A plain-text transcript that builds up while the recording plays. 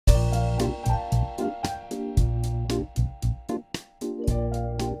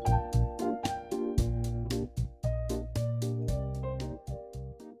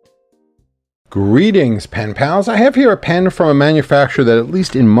Greetings, pen pals. I have here a pen from a manufacturer that, at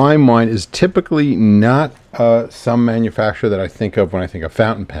least in my mind, is typically not some manufacturer that I think of when I think of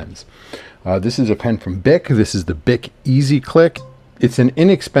fountain pens. This is a pen from Bic. This is the Bic EasyClic. It's an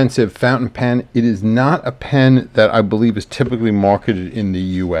inexpensive fountain pen. It is not a pen that I believe is typically marketed in the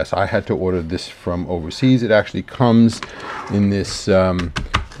US. I had to order this from overseas. It actually comes in this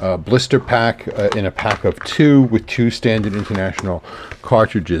blister pack, in a pack of 2 with 2 standard international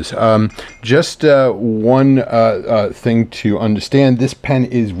cartridges. Just one thing to understand, this pen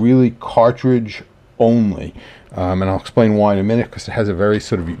is really cartridge only. And I'll explain why in a minute, because it has a very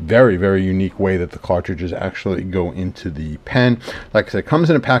very unique way that the cartridges actually go into the pen. Like I said, it comes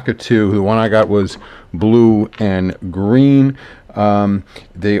in a pack of 2. The one I got was blue and green.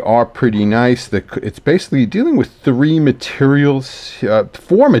 They are pretty nice. It's basically dealing with 4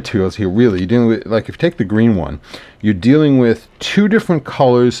 materials here, really. You're dealing with, like, if you take the green one, you're dealing with 2 different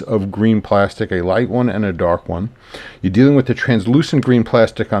colors of green plastic, a light one and a dark one. You're dealing with the translucent green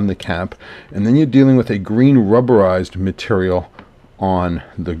plastic on the cap, and then you're dealing with a green rubberized material on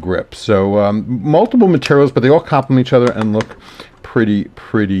the grip. So multiple materials, but they all complement each other and look pretty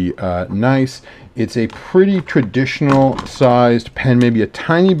nice. It's a pretty traditional sized pen, maybe a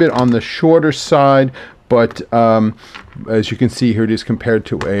tiny bit on the shorter side, but as you can see here, it is compared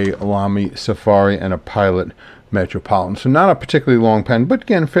to a Lamy Safari and a Pilot Metropolitan. So not a particularly long pen, but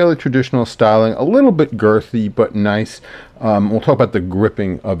again, fairly traditional styling, a little bit girthy, but nice. We'll talk about the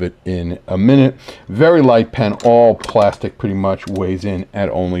gripping of it in a minute. Very light pen, all plastic pretty much, weighs in at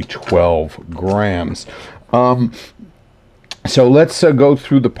only 12 grams. So let's go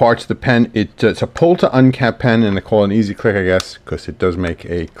through the parts of the pen. It's a pull to uncap pen, and they call it an EasyClic, I guess, because it does make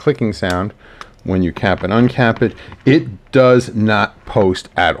a clicking sound when you cap and uncap it. It does not post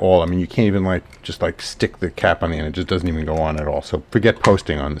at all. I mean, you can't even just stick the cap on the end. It just doesn't even go on at all. So forget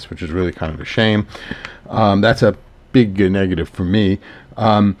posting on this, which is really kind of a shame. That's a big negative for me.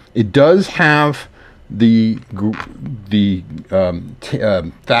 It does have the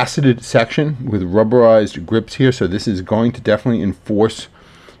faceted section with rubberized grips here, so this is going to definitely enforce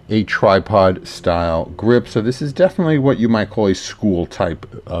a tripod style grip. So this is definitely what you might call a school type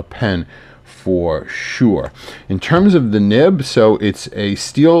pen for sure. In terms of the nib, so it's a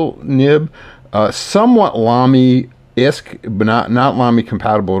steel nib, somewhat Lamy-esque, but not Lamy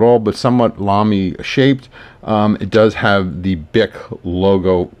compatible at all, but somewhat Lamy shaped. It does have the Bic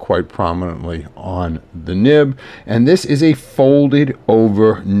logo quite prominently on the nib, and this is a folded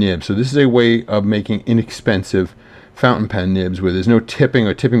over nib. So this is a way of making inexpensive fountain pen nibs where there's no tipping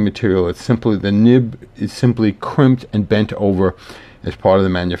or tipping material. It's simply, the nib is simply crimped and bent over as part of the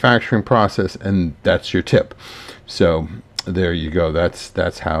manufacturing process, and that's your tip. So there you go.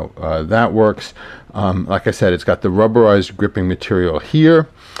 That's how that works. Like I said, it's got the rubberized gripping material here.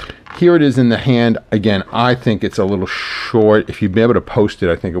 Here it is in the hand. Again, I think it's a little short. If you'd be able to post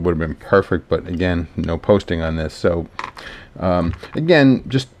it, I think it would have been perfect, but again, no posting on this. So again,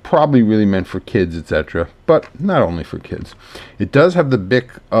 just probably really meant for kids, etc., but not only for kids. It does have the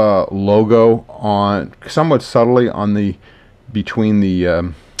Bic logo on, somewhat subtly, on the between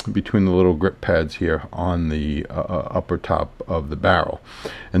the little grip pads here on the upper top of the barrel.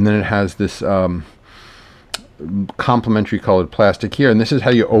 And then it has this complementary colored plastic here, and this is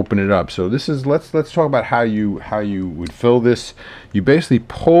how you open it up. So this is, let's talk about how you would fill this. You basically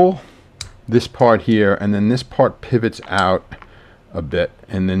pull this part here, and then this part pivots out a bit,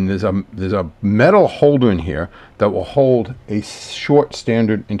 and then there's a metal holder in here that will hold a short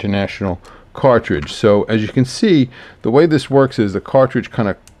standard international cartridge. So as you can see, the way this works is the cartridge kind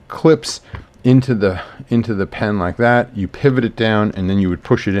of clips into the pen like that. You pivot it down, and then you would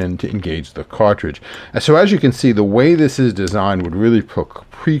push it in to engage the cartridge. And so as you can see, the way this is designed would really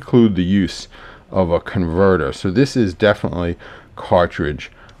preclude the use of a converter. So this is definitely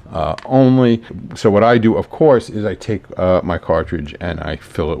cartridge only. So what I do, of course, is I take my cartridge and I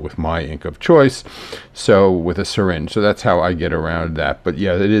fill it with my ink of choice, so with a syringe. So that's how I get around that. But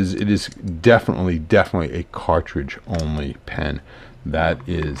yeah, it is definitely a cartridge only pen. That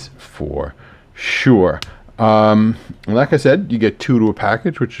is for sure. Like I said, you get 2 to a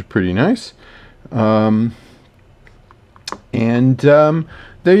package, which is pretty nice. There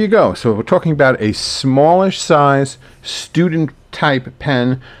you go. So we're talking about a smallish size student type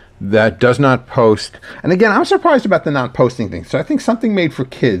pen that does not post. And again, I'm surprised about the not posting thing. So I think something made for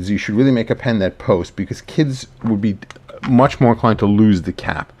kids, you should really make a pen that posts, because kids would be much more inclined to lose the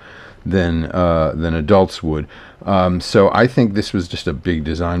cap than adults would. So I think this was just a big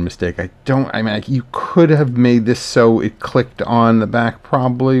design mistake. I mean, you could have made this so it clicked on the back,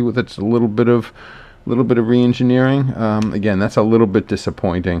 probably, with its a little bit of re-engineering. Again, that's a little bit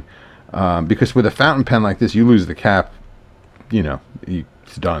disappointing. because with a fountain pen like this, you lose the cap, you know,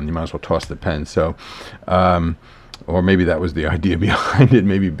 it's done. You might as well toss the pen. So, or maybe that was the idea behind it.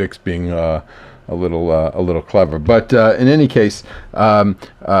 Maybe Bic's being a little clever. But in any case, that's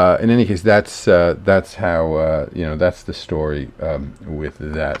how you know, that's the story with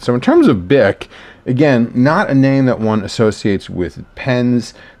that. So in terms of Bic, again, not a name that one associates with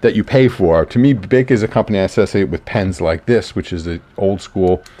pens that you pay for. To me, Bic is a company I associate with pens like this, which is the old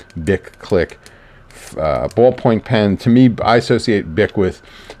school Bic Click ballpoint pen. To me, I associate Bic with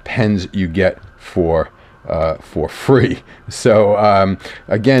pens you get for free. So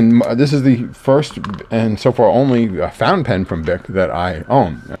again, this is the first and so far only fountain pen from Bic that I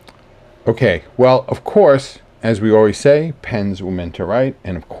own. Okay, well, of course, as we always say, pens were meant to write,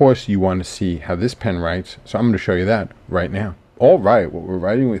 and of course you want to see how this pen writes, so I'm going to show you that right now. All right, what we're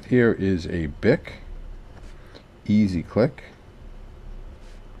writing with here is a Bic EasyClic.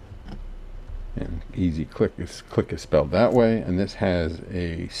 And EasyClic is, click is spelled that way, and this has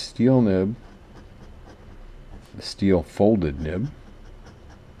a steel nib, a steel folded nib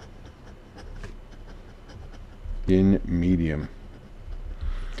in medium.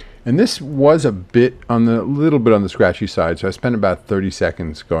 And this was a little bit on the scratchy side, so I spent about 30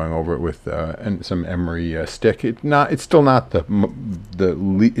 seconds going over it with and some emery stick. It's still not the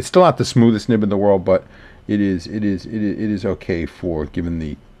smoothest nib in the world, but it is okay for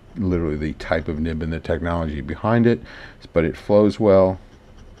given literally the type of nib and the technology behind it. But it flows well.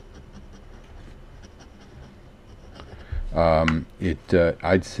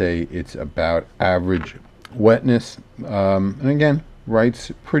 I'd say it's about average wetness, and again,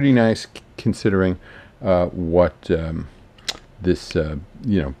 writes pretty nice considering what this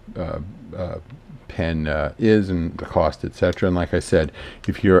pen is and the cost, etc. And like I said,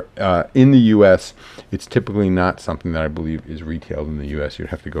 if you're in the US, it's typically not something that I believe is retailed in the US. You'd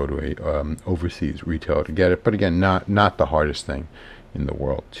have to go to a overseas retailer to get it, but again, not the hardest thing in the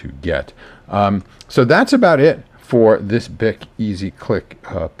world to get. So that's about it for this Bic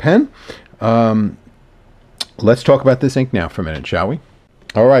EasyClic pen. Let's talk about this ink now for a minute, shall we?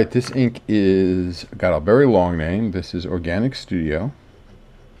 All right, this ink is got a very long name. This is Organic Studio.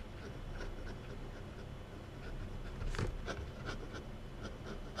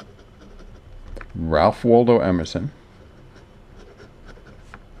 Ralph Waldo Emerson.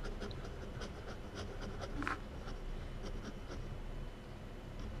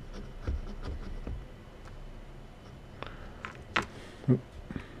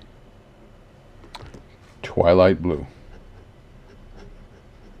 Twilight Blue.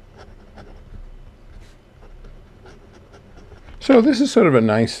 So this is sort of a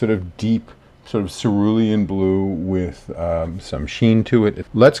nice sort of deep sort of cerulean blue with some sheen to it.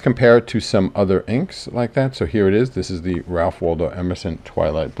 Let's compare it to some other inks like that. So here it is. This is the Ralph Waldo Emerson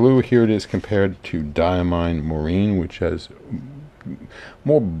Twilight Blue. Here it is compared to Diamine Marine, which has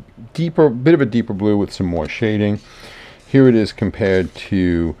bit of a deeper blue with some more shading. Here it is compared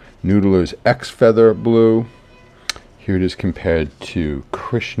to Noodler's X Feather Blue. Here it is compared to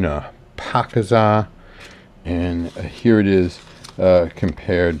Krishna Pakaza. And here it is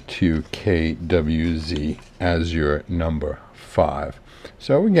compared to KWZ Azure number 5.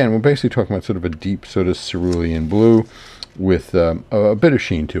 So again, we're basically talking about sort of a deep sort of cerulean blue with a bit of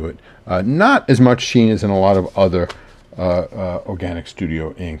sheen to it. Not as much sheen as in a lot of other Organic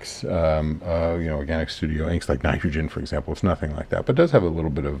Studio inks. Organic Studio inks like Nitrogen, for example. It's nothing like that, but it does have a little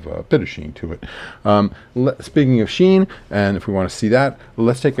bit of sheen to it. Speaking of sheen, and if we want to see that,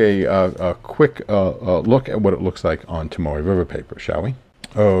 let's take a quick look at what it looks like on Tomoe River paper, shall we?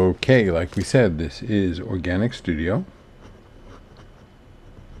 Okay, like we said, this is Organic Studio.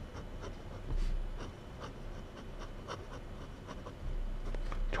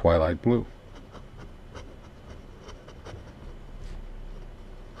 Twilight Blue.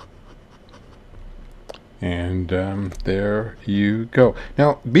 And there you go.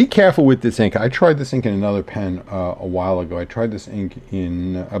 Now, be careful with this ink. I tried this ink in another pen a while ago. I tried this ink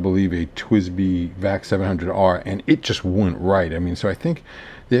in, I believe, a TWSBI VAC 700R, and it just wouldn't write. I mean, so I think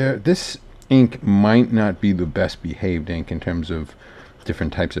this ink might not be the best behaved ink in terms of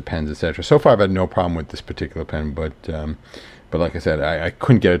different types of pens, etc. So far, I've had no problem with this particular pen, but like I said, I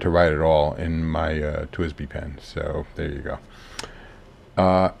couldn't get it to write at all in my TWSBI pen. So there you go.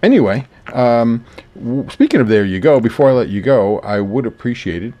 Anyway, speaking of there you go, before I let you go, I would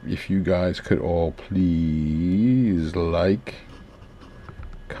appreciate it if you guys could all please like,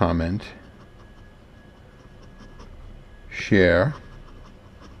 comment, share,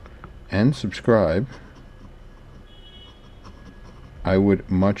 and subscribe. I would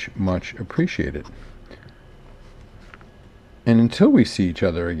much appreciate it. And until we see each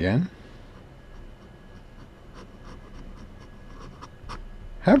other again,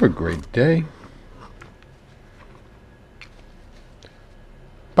 Have a great day.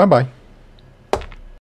 Bye-bye.